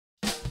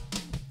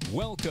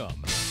Welcome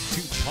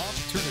to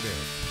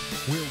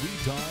Popternative, where we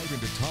dive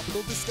into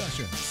topical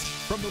discussions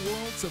from the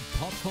worlds of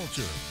pop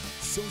culture,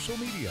 social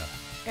media,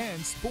 and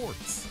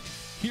sports.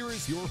 Here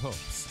is your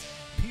host,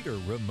 Peter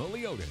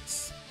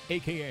Remoliotis,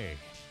 aka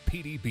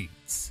PD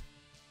Beats.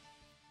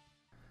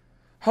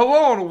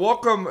 Hello and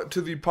welcome to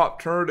the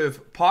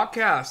Popternative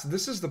podcast.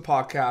 This is the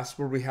podcast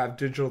where we have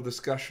digital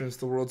discussions,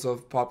 the worlds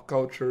of pop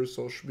culture,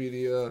 social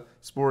media,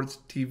 sports,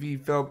 TV,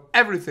 film,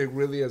 everything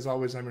really. As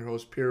always, I'm your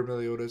host, Peter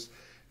Remoliotis,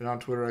 and on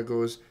Twitter I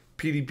go as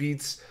PD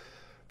Beats.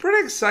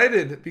 Pretty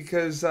excited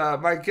because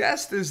my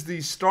guest is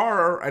the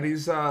star, and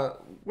he's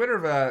winner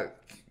of a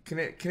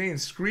Canadian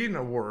Screen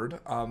Award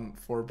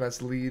for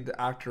Best Lead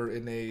Actor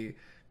in a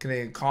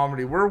Canadian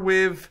Comedy. We're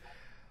with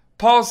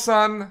Paul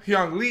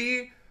Sun-Hyung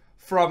Lee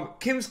from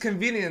Kim's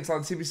Convenience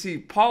on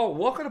CBC. Paul,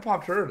 welcome to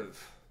Popternative.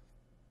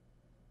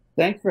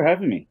 Thanks for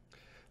having me.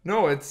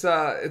 No, it's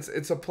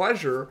a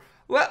pleasure.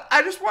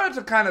 I just wanted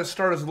to kind of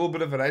start as a little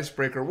bit of an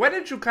icebreaker. When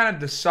did you kind of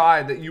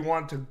decide that you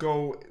wanted to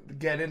go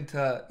get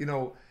into,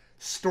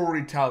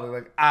 storytelling,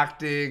 like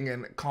acting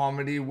and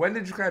comedy? When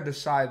did you kind of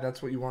decide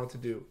that's what you wanted to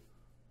do?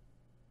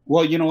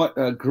 Well, you know what?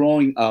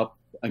 Growing up,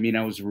 I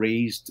was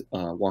raised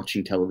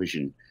watching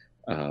television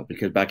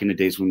because back in the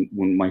days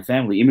when my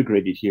family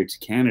immigrated here to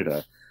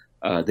Canada,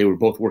 they were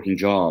both working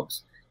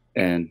jobs,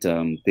 and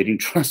they didn't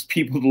trust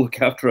people to look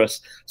after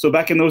us. So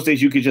back in those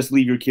days, you could just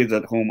leave your kids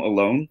at home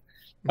alone.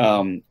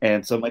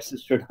 And so my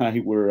sister and I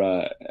we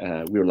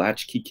were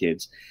latchkey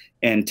kids,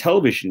 and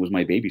television was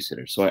my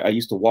babysitter. So I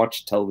used to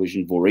watch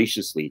television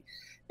voraciously.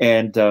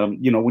 And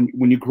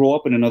when you grow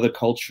up in another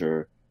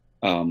culture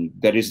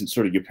that isn't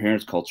sort of your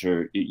parents'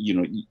 culture,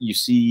 you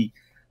see.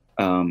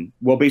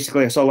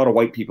 Basically, I saw a lot of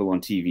white people on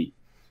TV.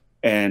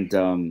 And,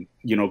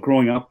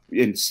 growing up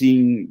and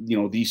seeing,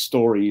 these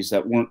stories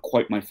that weren't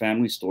quite my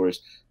family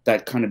stories,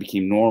 that kind of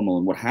became normal.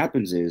 And what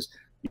happens is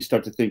you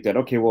start to think that,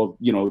 okay, well,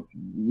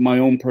 my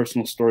own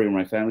personal story or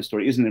my family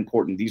story isn't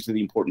important. These are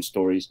the important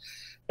stories.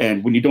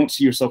 And when you don't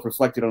see yourself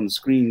reflected on the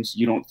screens,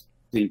 you don't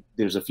think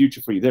there's a future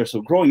for you there.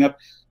 So growing up,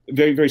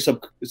 very, very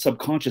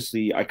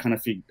subconsciously, I kind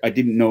of I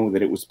didn't know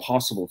that it was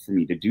possible for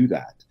me to do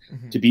that,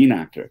 to be an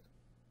actor.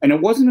 And it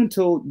wasn't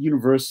until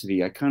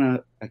university I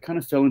kind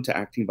of fell into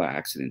acting by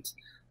accident.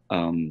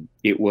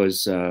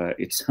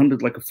 It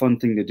sounded like a fun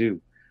thing to do,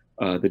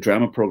 the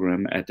drama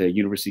program at the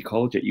University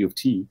College at U of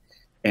T,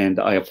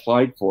 and I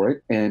applied for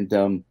it.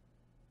 And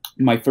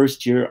my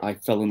first year, I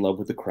fell in love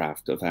with the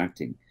craft of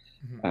acting.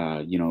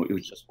 It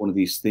was just one of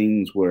these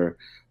things where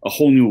a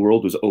whole new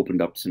world was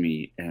opened up to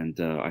me, and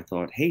I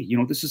thought, hey,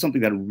 this is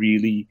something that I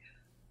really,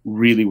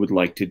 really would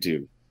like to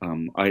do.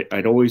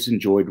 I'd always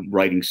enjoyed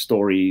writing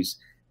stories.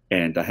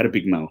 And I had a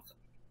big mouth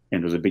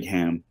and was a big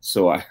ham.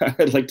 So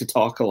I'd like to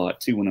talk a lot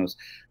too when I was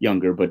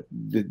younger. But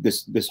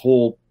this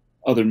whole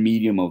other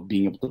medium of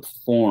being able to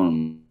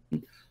perform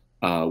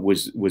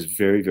was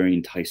very, very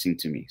enticing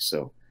to me.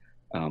 So,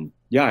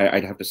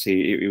 I'd have to say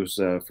it was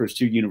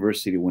first year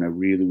university when I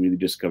really, really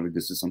discovered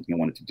this is something I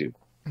wanted to do.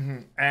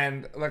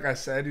 And like I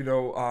said, a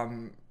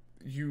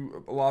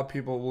lot of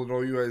people will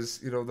know you as,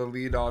 the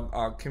lead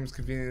on Kim's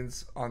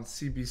Convenience on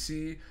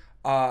CBC.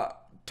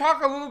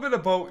 Talk a little bit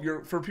about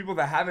for people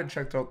that haven't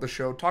checked out the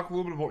show, talk a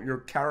little bit about your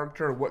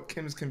character, what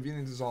Kim's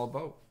Convenience is all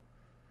about.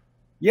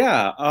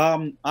 Yeah,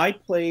 I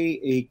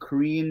play a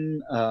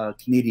Korean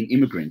Canadian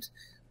immigrant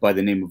by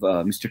the name of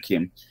Mr.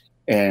 Kim,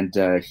 and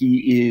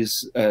he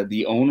is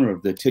the owner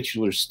of the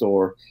titular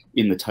store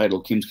in the title,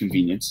 Kim's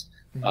Convenience.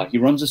 He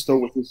runs a store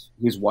with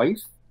his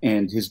wife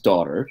and his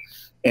daughter,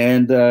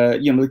 and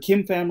the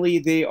Kim family,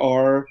 they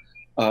are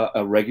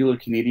a regular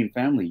Canadian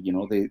family.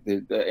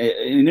 They're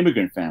an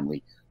immigrant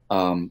family.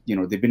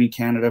 They've been in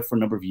Canada for a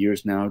number of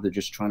years now. They're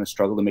just trying to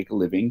struggle to make a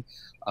living.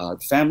 The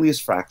family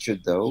is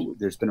fractured, though.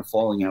 There's been a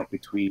falling out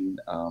between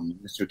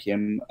Mr.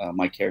 Kim,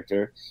 my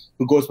character,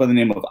 who goes by the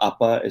name of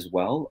Appa as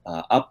well.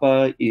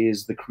 Appa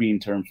is the Korean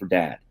term for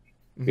dad,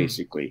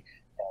 basically.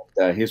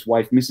 His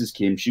wife, Mrs.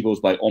 Kim, she goes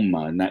by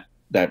Omma, and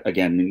that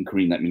again, in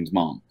Korean, that means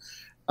mom.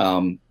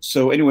 The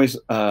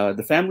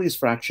family is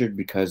fractured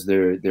because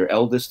their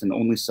eldest and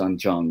only son,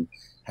 Jung,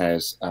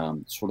 has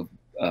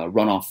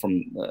run off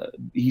from,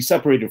 he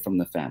separated from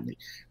the family.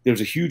 There was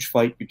a huge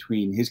fight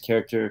between his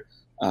character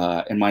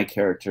and my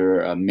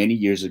character many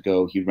years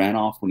ago. He ran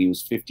off when he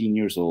was 15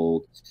 years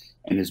old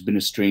and has been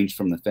estranged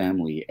from the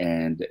family.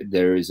 And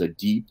there is a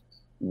deep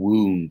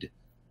wound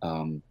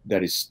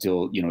that is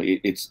still,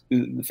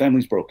 the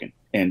family's broken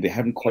and they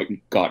haven't quite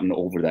gotten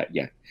over that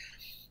yet.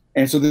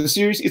 And so the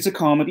series, it's a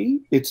comedy.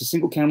 It's a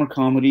single camera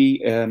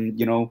comedy.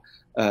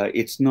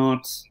 It's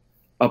not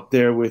up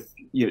there with,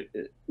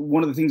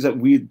 one of the things that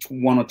we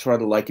want to try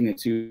to liken it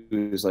to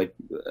is like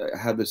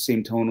have the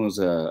same tone as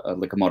a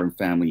Modern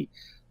Family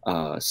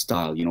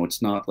style.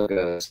 It's not like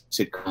a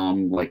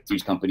sitcom like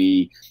Three's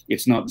Company.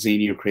 It's not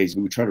zany or crazy.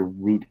 We try to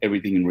root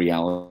everything in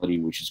reality,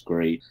 which is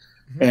great.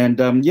 And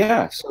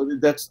so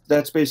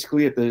that's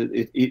basically it.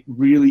 It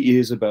really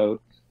is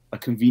about a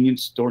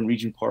convenience store in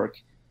Regent Park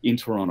in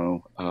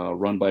Toronto,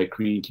 run by a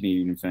Korean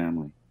Canadian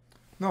family.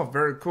 No,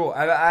 very cool.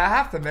 I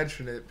have to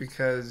mention it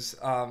because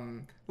a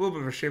little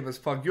bit of a shameless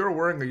plug. You're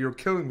wearing a "You're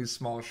Killing Me"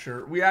 Small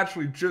shirt. We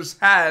actually just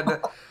had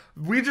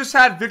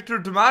Victor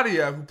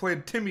DiMaria, who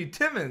played Timmy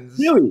Timmons,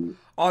 Really?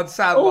 on Oh,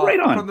 Sadler, right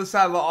on. from the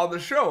Sadler on the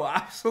show.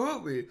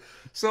 Absolutely.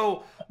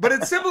 So, but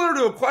it's similar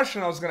to a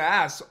question I was going to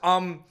ask.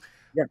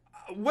 Yeah.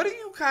 What do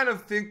you kind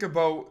of think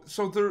about?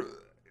 So there,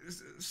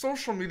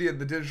 social media,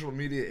 the digital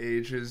media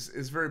age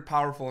is very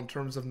powerful in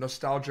terms of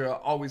nostalgia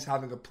always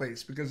having a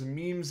place, because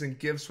memes and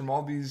gifs from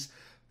all these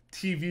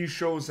TV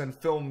shows and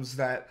films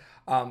that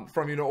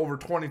from over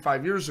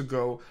 25 years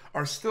ago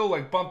are still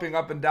like bumping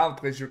up and down the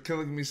place. "You're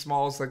Killing Me"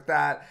 Smalls, like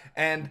that.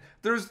 And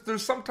there's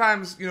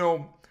sometimes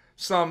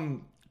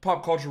some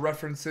pop culture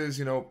references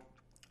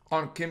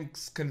on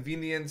Kim's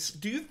Convenience.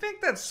 Do you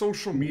think that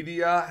social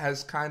media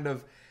has kind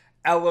of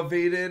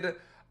elevated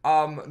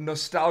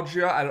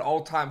nostalgia at an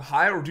all-time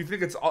high, or do you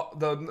think it's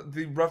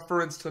the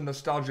reference to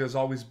nostalgia has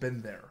always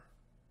been there?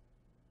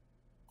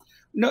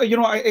 No,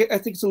 I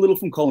think it's a little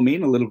from column A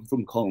and a little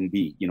from column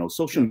B.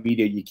 Social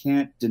media, you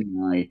can't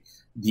deny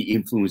the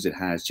influence it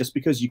has, just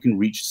because you can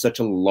reach such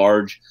a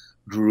large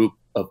group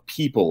of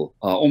people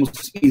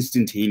almost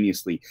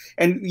instantaneously.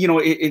 And,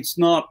 it's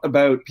not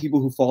about people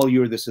who follow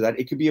you or this or that.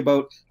 It could be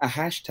about a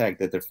hashtag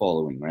that they're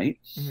following, right?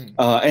 Mm-hmm.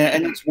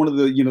 And it's one of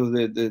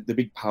the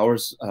big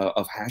powers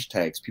of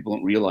hashtags. People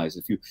don't realize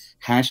if you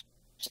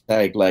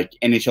hashtag like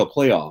NHL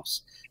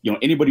playoffs,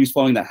 anybody who's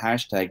following that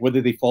hashtag,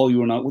 whether they follow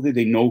you or not, whether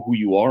they know who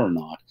you are or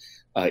not,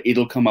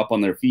 it'll come up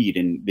on their feed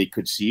and they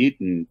could see it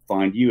and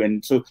find you.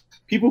 And so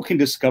people can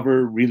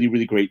discover really,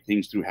 really great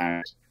things through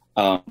hashtags.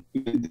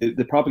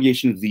 The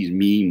propagation of these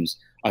memes,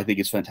 I think,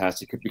 is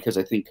fantastic, because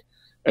I think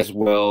as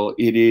well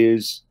it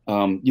is,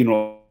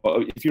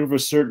 if you're of a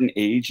certain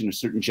age and a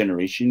certain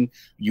generation,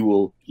 you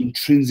will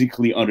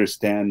intrinsically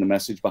understand the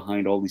message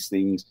behind all these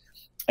things.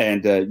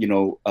 And,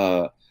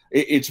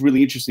 it's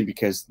really interesting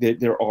because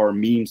there are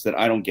memes that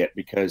I don't get,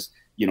 because,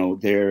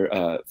 they're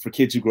for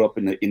kids who grew up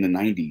in the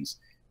 90s.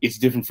 It's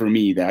different for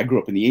me that I grew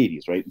up in the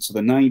 80s, right? And so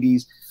the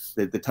 90s,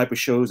 the type of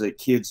shows that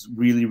kids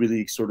really,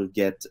 really sort of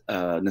get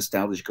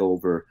nostalgic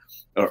over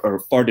are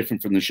far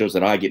different from the shows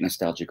that I get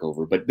nostalgic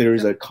over. But there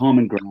is a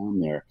common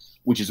ground there,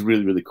 which is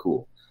really, really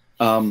cool.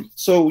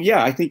 So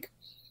yeah, I think.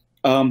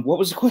 What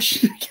was the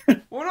question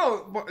again?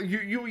 Well, no,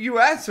 you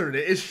answered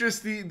it. It's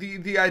just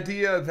the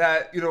idea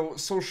that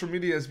social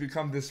media has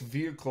become this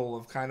vehicle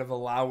of kind of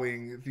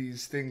allowing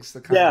these things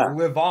to kind of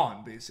live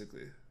on,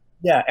 basically.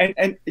 Yeah,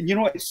 and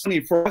it's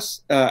funny for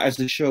us as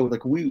a show,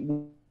 like we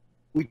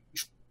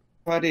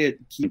try to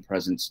keep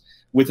presence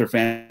with our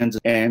fans,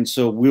 and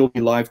so we'll be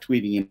live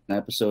tweeting an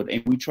episode,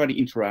 and we try to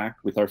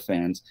interact with our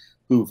fans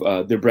who've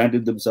they're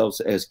branded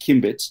themselves as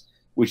Kimbits,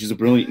 which is a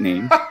brilliant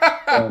name.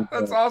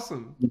 That's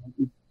awesome.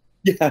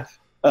 Yeah,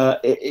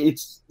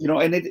 it's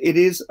and it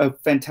is a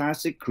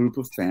fantastic group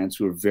of fans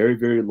who are very,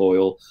 very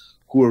loyal,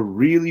 who are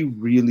really,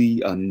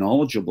 really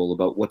knowledgeable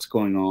about what's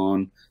going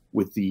on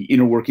with the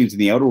inner workings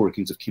and the outer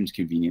workings of Kim's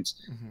Convenience.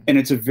 Mm-hmm. And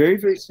it's a very,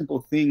 very simple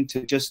thing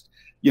to just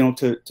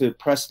to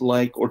press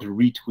like or to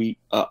retweet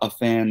a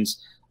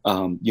fan's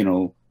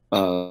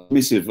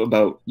missive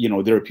about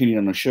their opinion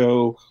on a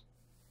show,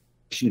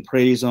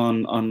 praise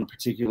on a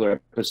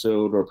particular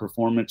episode or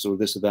performance or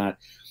this or that.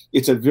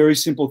 It's a very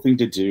simple thing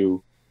to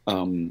do.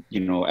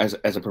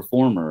 As a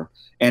performer,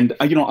 and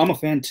I'm a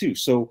fan too.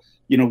 So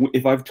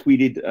if I've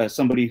tweeted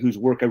somebody whose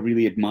work I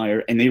really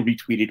admire and they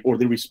retweet it or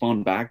they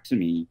respond back to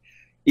me,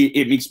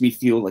 it makes me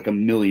feel like $1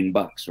 million,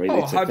 right?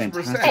 Oh, it's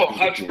 100%.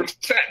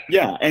 100%.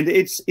 Yeah, and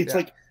it's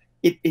like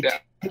it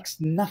takes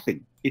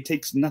nothing. It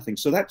takes nothing.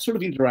 So that sort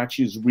of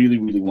interaction is really,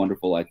 really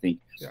wonderful, I think,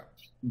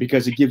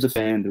 because it gives a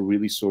fan to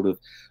really sort of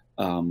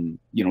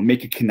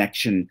make a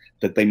connection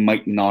that they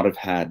might not have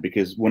had.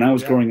 Because when I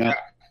was growing up,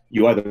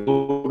 you either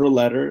wrote a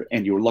letter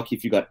and you were lucky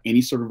if you got any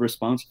sort of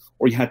response,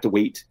 or you had to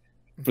wait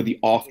for the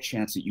off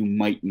chance that you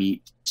might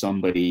meet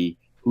somebody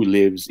who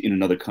lives in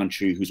another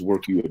country whose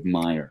work you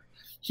admire.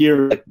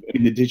 Here,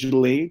 in the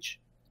digital age,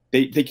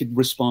 they could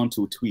respond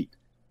to a tweet,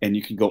 and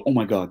you can go, "Oh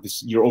my God,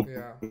 you're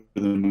over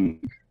the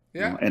moon."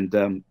 Yeah, and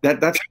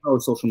that's how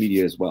social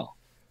media as well.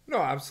 No,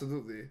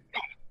 absolutely.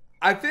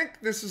 I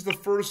think this is the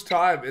first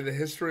time in the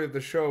history of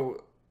the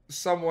show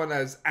someone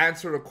has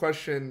answered a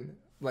question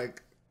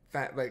like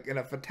in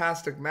a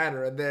fantastic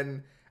manner, and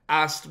then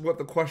asked what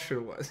the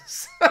question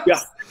was. Yeah.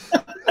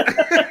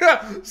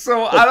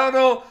 So I don't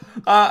know.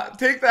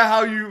 Take that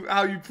how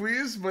you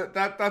please, but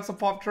that's a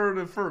pop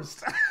turnative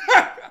first,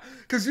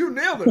 because you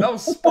nailed it. That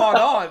was spot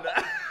on.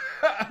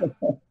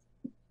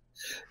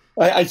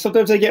 I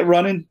sometimes I get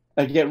running.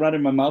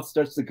 My mouth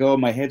starts to go,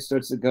 my head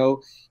starts to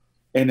go,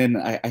 and then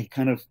I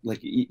kind of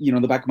like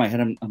in the back of my head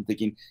I'm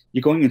thinking,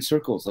 you're going in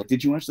circles. Like,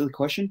 did you answer the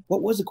question?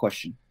 What was the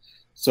question?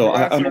 So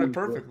I answered it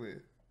perfectly.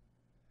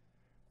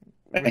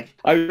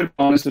 I've been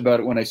honest about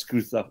it when I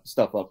screw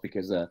stuff up,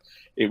 because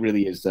it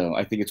really is.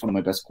 I think it's one of my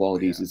best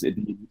qualities is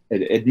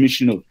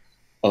admission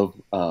of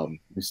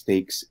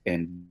mistakes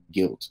and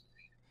guilt.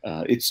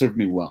 It served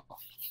me well.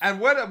 And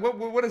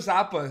what does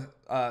Appa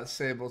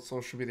say about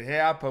social media? Hey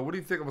Appa, what do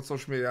you think about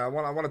social media? I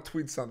want to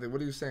tweet something.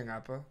 What are you saying,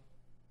 Appa?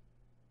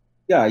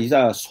 Yeah,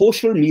 is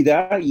social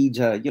media is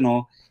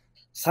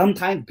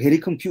sometimes very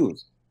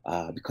confused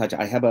because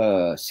I have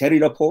a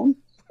cellular phone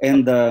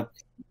and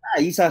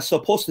it's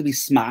supposed to be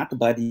smart,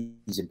 but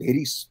it's a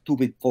very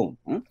stupid phone.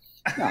 Huh?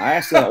 Yeah, I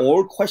ask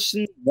all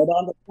questions, never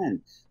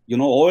understand.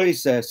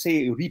 Always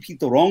repeat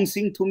the wrong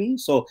thing to me.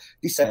 So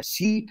this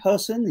C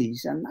person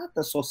is not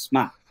so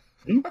smart.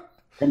 Hmm?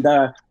 And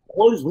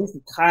always waste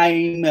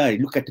time,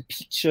 look at the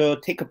picture,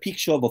 take a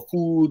picture of a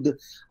food.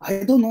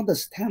 I don't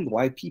understand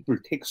why people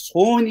take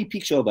so many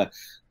pictures of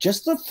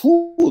just the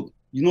food,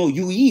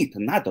 you eat,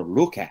 not to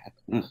look at.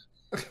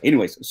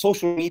 Anyways,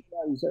 social media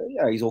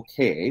is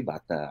okay,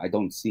 but I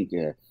don't think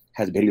it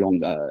has very long,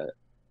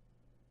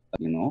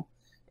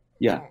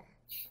 yeah.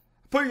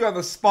 Put you on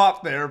the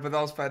spot there, but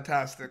that was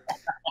fantastic.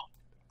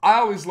 I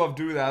always love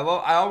doing that.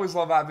 I always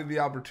love having the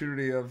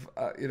opportunity of,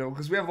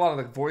 because we have a lot of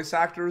like voice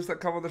actors that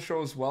come on the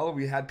show as well.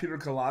 We had Peter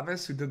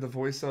Kalamis, who did the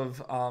voice of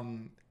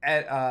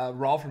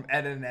Rolf from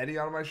Ed and Eddie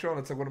on my show, and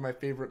it's like one of my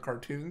favorite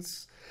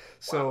cartoons.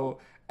 So,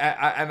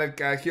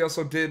 and he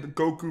also did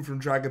Goku from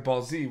Dragon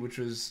Ball Z, which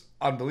was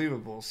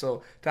unbelievable.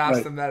 So to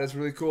ask them that is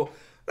really cool.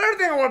 Another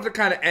thing I wanted to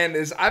kind of end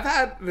is I've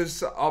had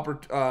this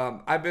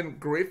I've been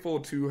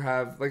grateful to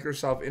have, like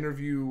yourself,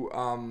 interview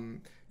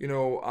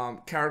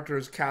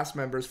characters, cast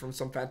members from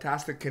some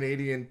fantastic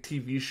Canadian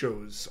TV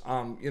shows.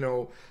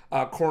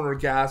 Corner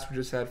Gas, we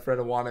just had Fred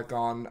Awanek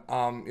on.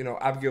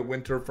 Abigail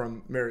Winter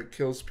from Merritt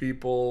Kills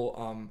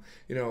People.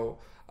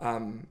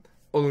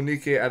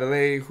 Olunike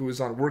Adelaide, who is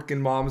on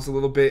Working Moms a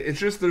little bit. It's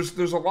just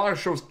there's a lot of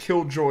shows.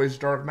 Killjoys,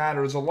 Dark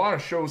Matter. There's a lot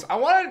of shows. I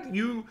wanted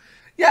you.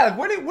 Yeah,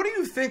 what do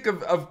you think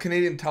of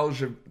Canadian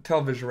television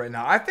right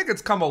now? I think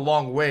it's come a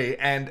long way,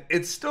 and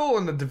it's still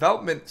in the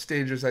development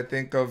stages. I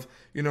think of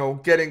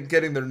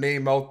getting their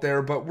name out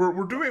there, but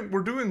we're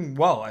doing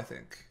well. I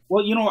think.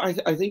 Well, I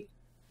think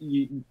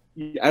you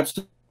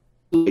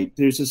absolutely.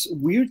 There's this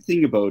weird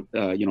thing about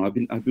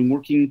I've been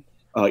working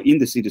in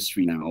this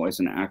industry now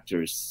as an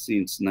actor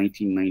since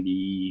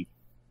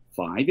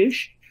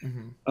 1995-ish.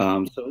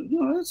 Mm-hmm. So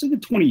that's a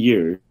good 20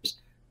 years,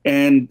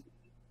 and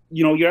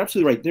you're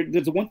absolutely right.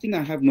 There's the one thing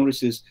I have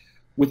noticed is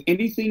with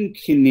anything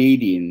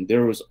Canadian,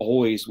 there was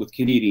always, with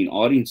Canadian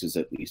audiences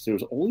at least, there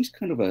was always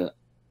kind of a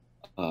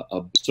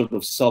sort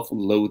of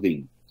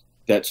self-loathing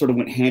that sort of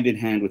went hand in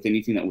hand with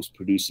anything that was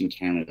produced in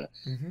Canada.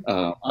 Mm-hmm.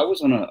 I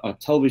was on a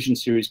television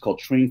series called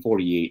Train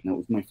 48, and that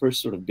was my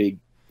first sort of big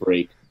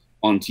break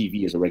on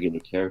TV as a regular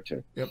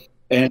character. Yep.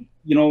 And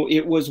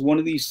it was one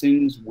of these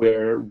things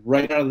where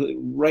right out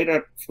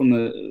from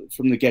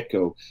the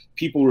get-go,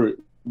 people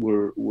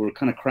were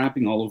kind of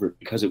crapping all over it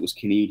because it was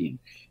Canadian.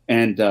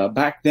 And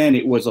back then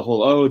it was a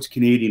whole, it's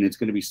Canadian, it's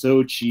going to be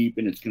so cheap,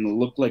 and it's going to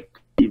look like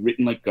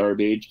written like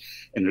garbage,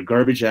 and they're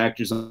garbage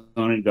actors on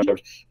it,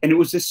 garbage. And it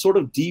was this sort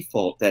of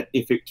default that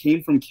if it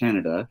came from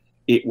Canada,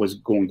 it was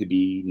going to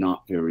be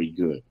not very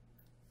good.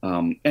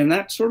 And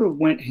that sort of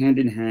went hand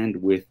in hand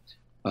with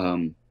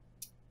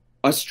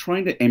us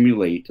trying to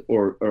emulate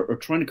or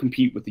trying to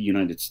compete with the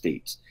United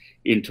States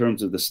in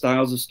terms of the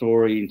styles of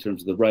story, in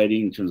terms of the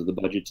writing, in terms of the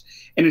budgets.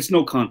 And it's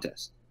no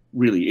contest,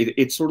 really.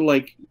 It's sort of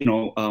like,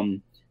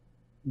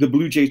 the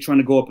Blue Jays trying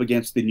to go up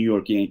against the New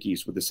York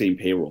Yankees with the same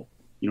payroll.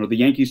 The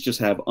Yankees just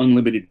have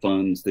unlimited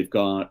funds. They've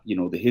got,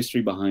 the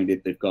history behind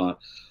it. They've got,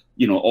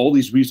 all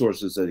these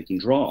resources that they can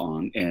draw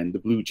on. And the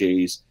Blue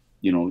Jays,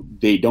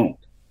 they don't.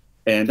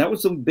 And that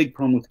was a big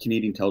problem with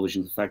Canadian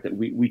television, the fact that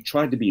we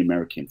tried to be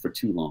American for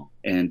too long,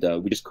 and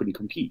we just couldn't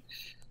compete.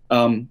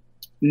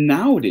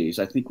 Nowadays,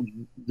 I think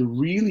the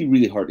really,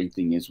 really heartening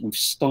thing is we've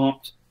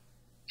stopped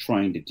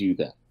trying to do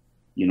that.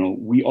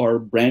 We are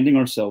branding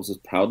ourselves as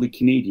proudly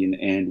Canadian,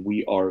 and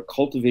we are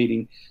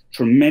cultivating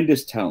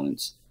tremendous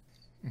talents.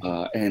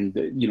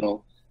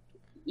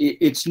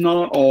 It's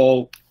not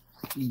all.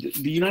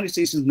 The United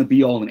States isn't the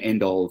be-all and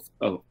end-all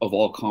of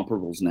all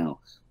comparables now.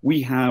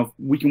 We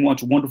can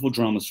watch wonderful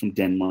dramas from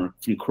Denmark,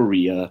 from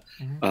Korea,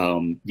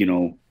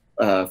 mm-hmm.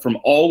 From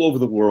all over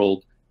the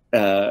world,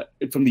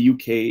 from the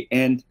UK,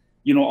 and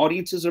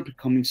audiences are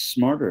becoming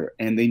smarter,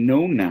 and they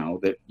know now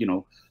that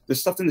the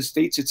stuff in the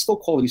States, it's still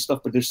quality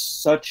stuff, but there's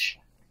such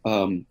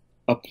a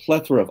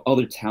plethora of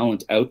other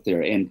talent out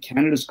there, and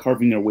Canada's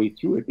carving their way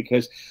through it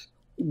because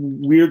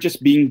we're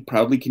just being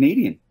proudly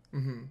Canadian.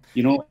 Mm-hmm.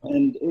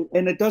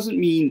 And it doesn't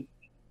mean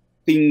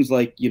things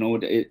like,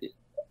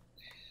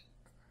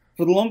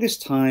 for the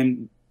longest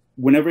time,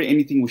 whenever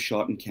anything was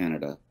shot in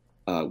Canada,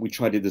 we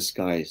tried to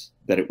disguise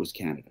that it was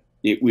Canada.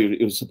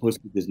 It was supposed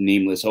to be this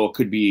nameless, it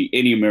could be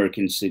any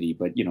American city,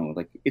 but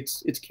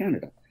it's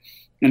Canada.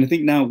 And I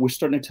think now we're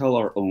starting to tell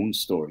our own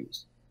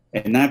stories,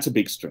 and that's a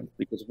big strength,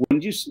 because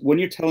when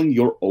you're telling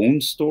your own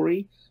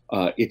story,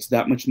 it's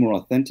that much more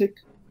authentic.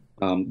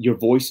 Your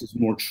voice is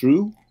more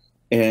true.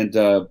 And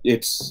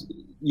it's,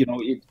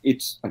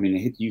 I mean, I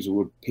hate to use the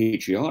word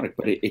patriotic,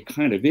 but it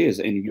kind of is.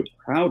 And you're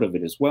proud of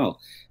it as well.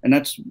 And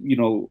that's,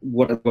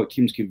 what about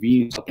Kim's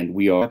Convenience. And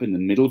we are up in the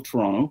middle of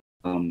Toronto.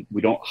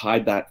 We don't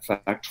hide that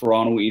fact.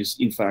 Toronto is,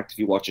 in fact, if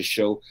you watch a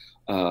show,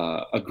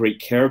 a great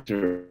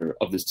character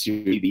of the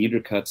series, the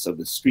intercuts of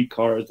the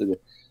streetcars, the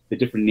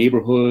different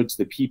neighborhoods,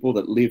 the people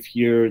that live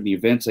here, the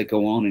events that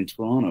go on in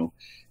Toronto.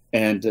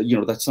 And,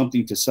 that's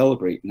something to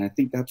celebrate. And I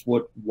think that's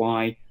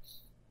why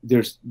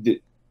there's a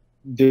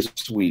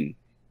swing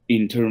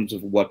in terms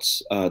of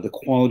what's the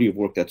quality of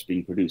work that's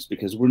being produced,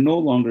 because we're no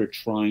longer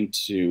trying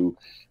to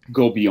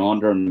go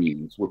beyond our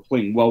means. We're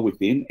playing well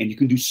within, and you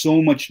can do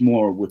so much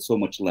more with so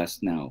much less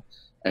now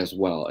as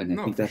well. And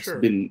I think that's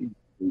been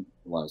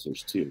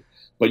equalizers too.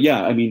 But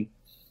yeah, I mean,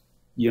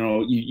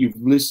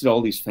 you've listed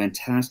all these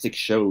fantastic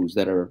shows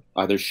that are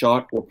either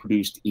shot or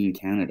produced in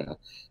Canada.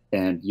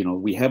 And,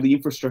 we have the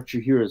infrastructure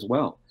here as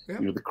well.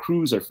 Yeah. The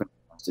crews are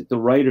fantastic. The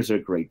writers are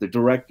great. The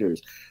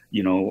directors,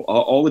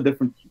 all the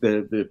different,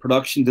 the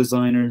production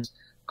designers,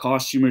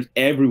 costumers,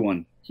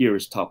 everyone here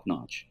is top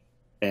notch.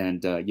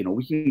 And,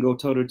 we can go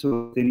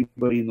toe-to-toe with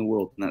anybody in the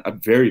world. And I'm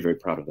very, very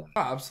proud of that.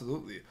 Oh,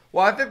 absolutely.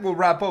 Well, I think we'll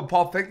wrap up.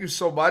 Paul, thank you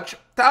so much.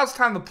 Now it's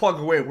time to plug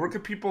away. Where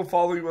can people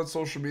follow you on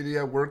social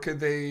media? Where could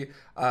they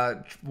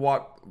watch?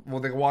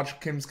 Well, they can watch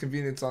Kim's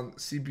Convenience on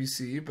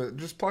CBC, but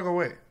just plug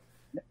away.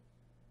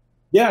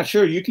 Yeah,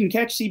 sure. You can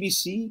catch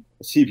CBC.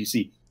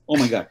 Oh,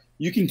 my God.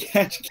 You can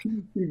catch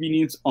Kim's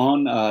Convenience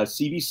on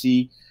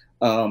CBC.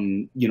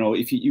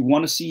 If you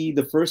want to see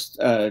the first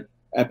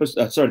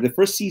episode, the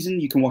first season,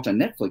 you can watch on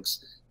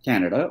Netflix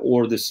Canada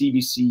or the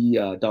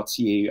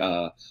cbc.ca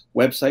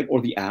website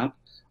or the app.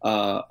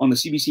 On the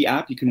CBC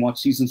app, you can watch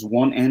seasons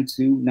 1 and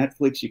 2.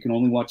 Netflix, you can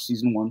only watch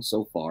season 1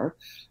 so far.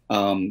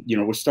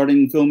 We're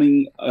starting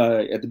filming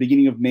at the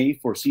beginning of May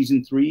for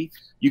season 3.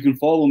 You can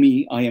follow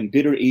me. I am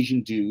Bitter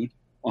Asian Dude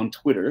on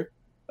Twitter.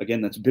 Again,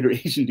 that's Bitter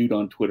Asian Dude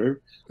on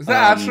Twitter. Is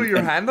that actually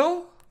your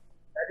handle?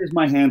 That is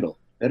my handle.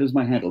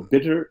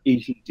 Bitter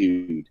Asian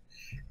Dude.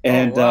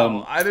 And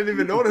I didn't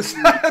even notice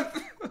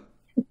that.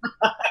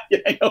 Yeah,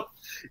 I know.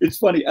 It's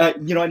funny.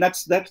 And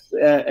that's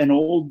an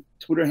old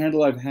Twitter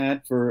handle I've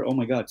had for, oh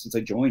my God, since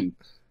I joined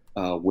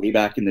way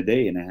back in the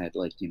day, and I had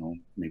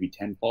maybe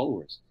 10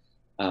 followers.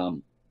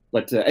 And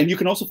you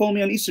can also follow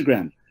me on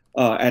Instagram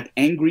at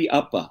Angry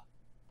Appa.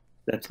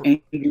 That's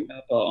Angry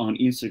Appa on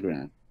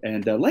Instagram.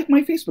 And like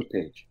my Facebook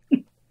page.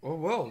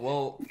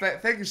 Well,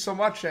 thank you so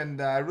much, and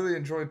I really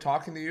enjoyed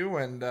talking to you,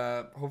 and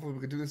hopefully we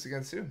could do this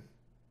again soon.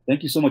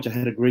 Thank you so much. I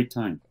had a great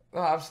time.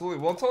 Oh, absolutely.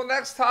 Well, until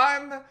next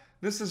time,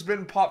 this has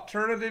been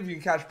Popternative. You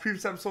can catch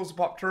previous episodes of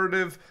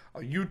Popternative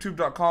on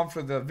YouTube.com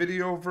for the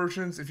video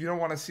versions. If you don't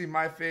want to see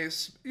my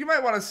face, you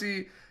might want to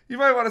see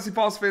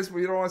Paul's face, but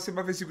you don't want to see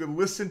my face. You can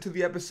listen to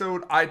the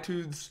episode,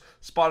 iTunes,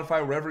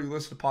 Spotify, wherever you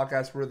listen to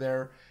podcasts, we're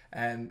there.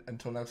 And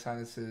until next time,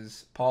 this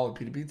is Paul and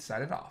Peter Beats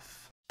signing off.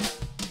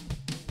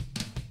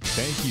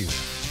 Thank you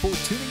for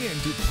tuning in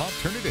to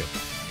Popternative.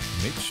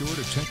 Make sure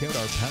to check out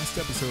our past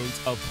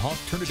episodes of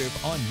Popternative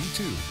on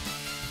YouTube.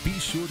 Be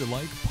sure to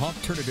like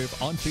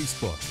Popternative on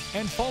Facebook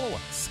and follow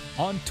us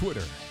on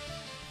Twitter.